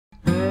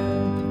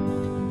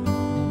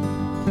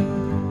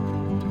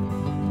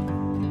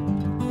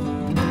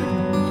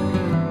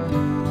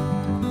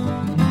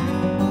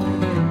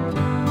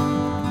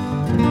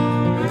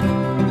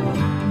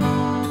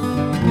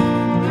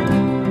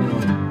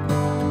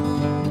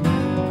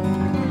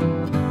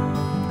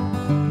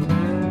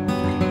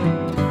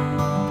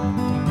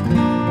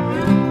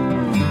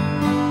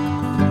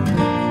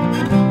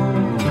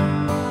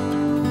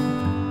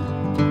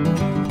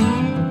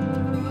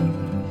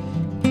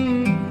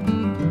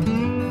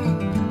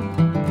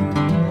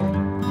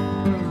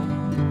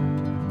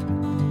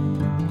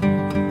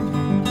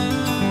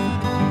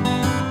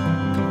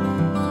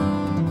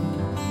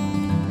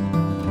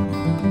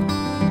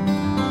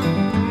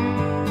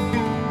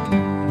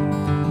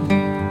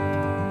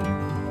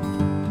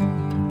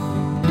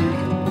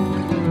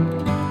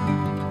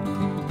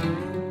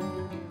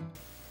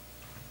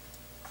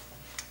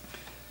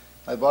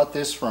bought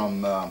this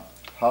from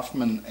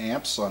Hoffman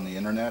amps on the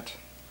internet.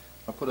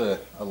 I'll put a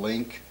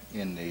link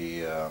in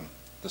the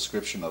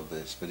description of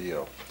this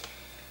video.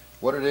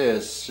 What it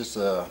is, just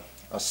a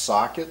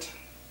socket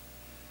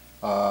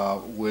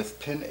with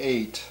pin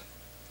 8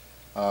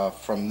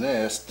 from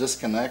this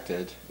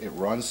disconnected. It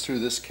runs through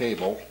this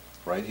cable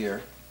right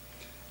here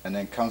and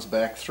then comes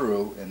back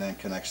through and then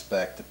connects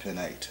back to pin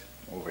 8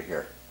 over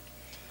here.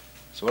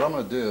 So what I'm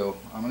going to do,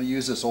 I'm going to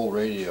use this old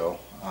radio.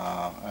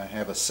 I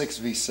have a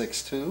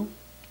 6V6 tube.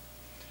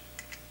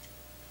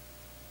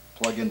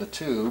 Plug in the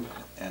tube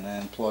and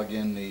then plug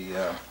in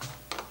the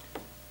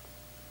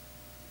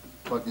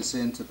plug this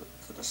into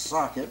the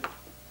socket,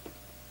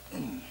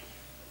 and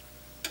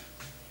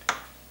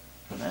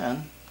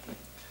then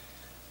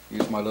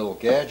use my little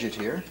gadget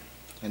here,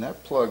 and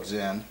that plugs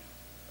in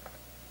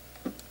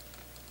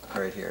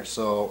right here.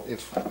 So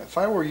if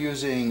I were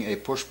using a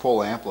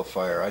push-pull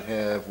amplifier, I'd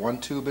have one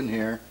tube in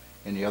here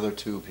and the other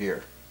tube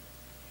here.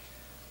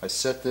 I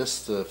set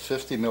this to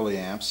 50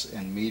 milliamps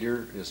and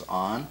meter is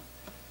on,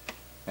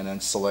 and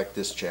then select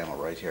this channel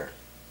right here.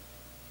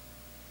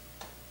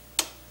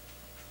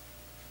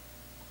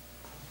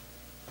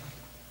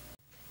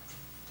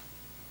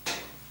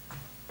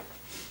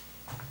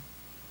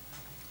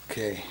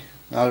 Okay,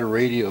 now the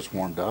radio's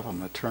warmed up, I'm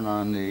going to turn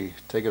on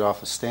take it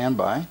off of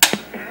standby.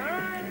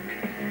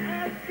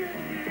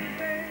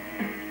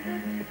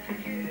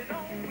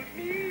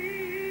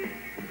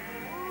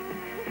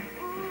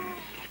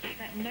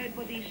 That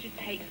nobody should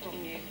take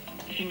from you.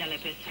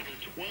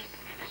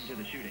 To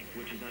the shooting,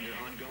 which is under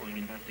ongoing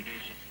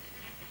investigation.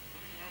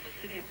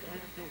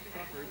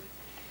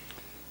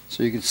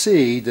 So you can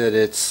see that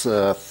it's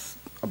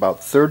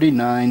about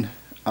 39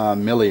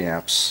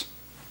 milliamps.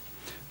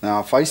 Now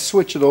if I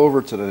switch it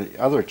over to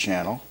the other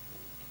channel,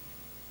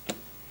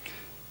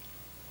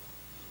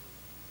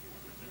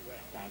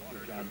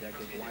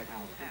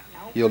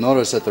 you'll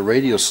notice that the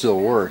radio still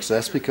works.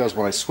 That's because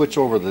when I switch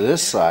over to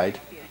this side,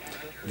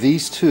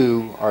 these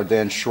two are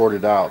then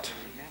shorted out,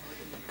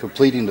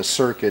 completing the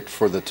circuit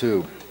for the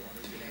tube.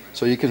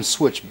 So you can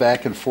switch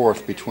back and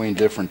forth between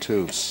different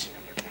tubes.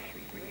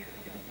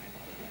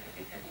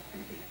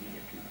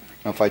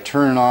 Now if I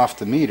turn off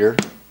the meter,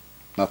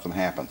 nothing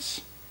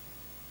happens.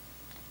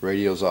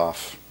 Radio's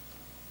off.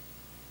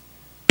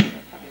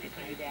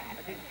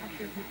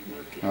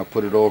 I'll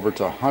put it over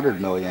to 100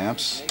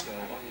 milliamps,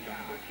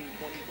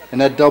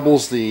 and that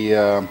doubles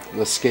the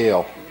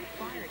scale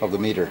of the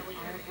meter.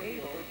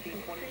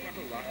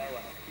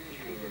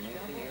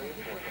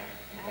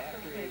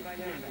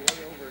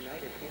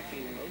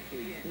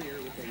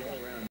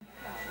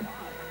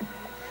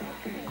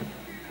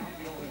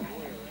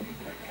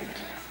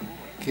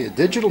 Okay, a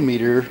digital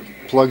meter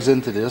plugs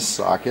into this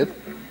socket,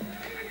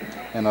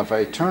 and if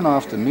I turn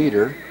off the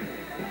meter,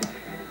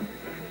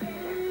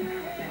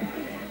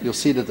 you'll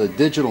see that the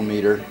digital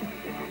meter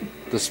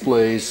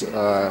displays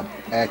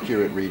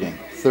accurate reading,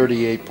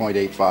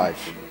 38.85.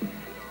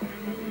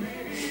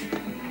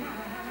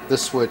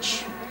 This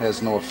switch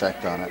has no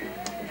effect on it.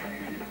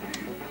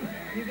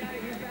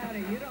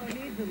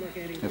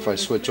 If I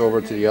switch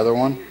over to the other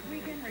one,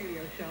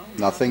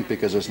 nothing,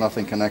 because there's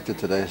nothing connected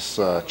to this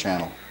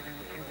channel.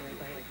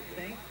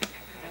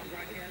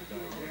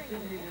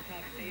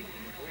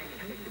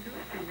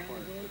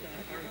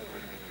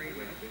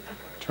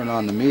 Turn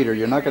on the meter,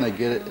 you're not going to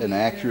get an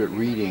accurate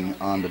reading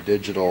on the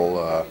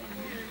digital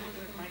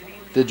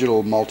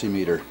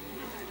multimeter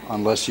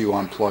unless you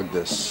unplug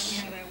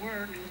this.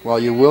 Well,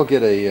 you will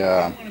get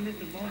an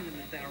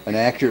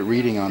accurate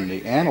reading on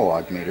the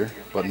analog meter,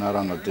 but not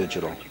on the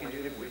digital.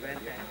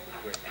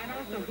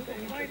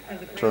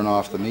 Turn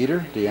off the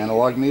meter, the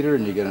analog meter,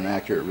 and you get an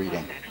accurate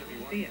reading.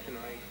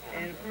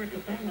 And of course, the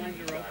phone lines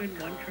are open,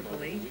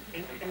 1-888-845-5254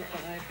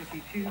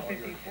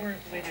 is the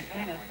way to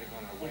call us.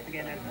 Once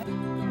again, that's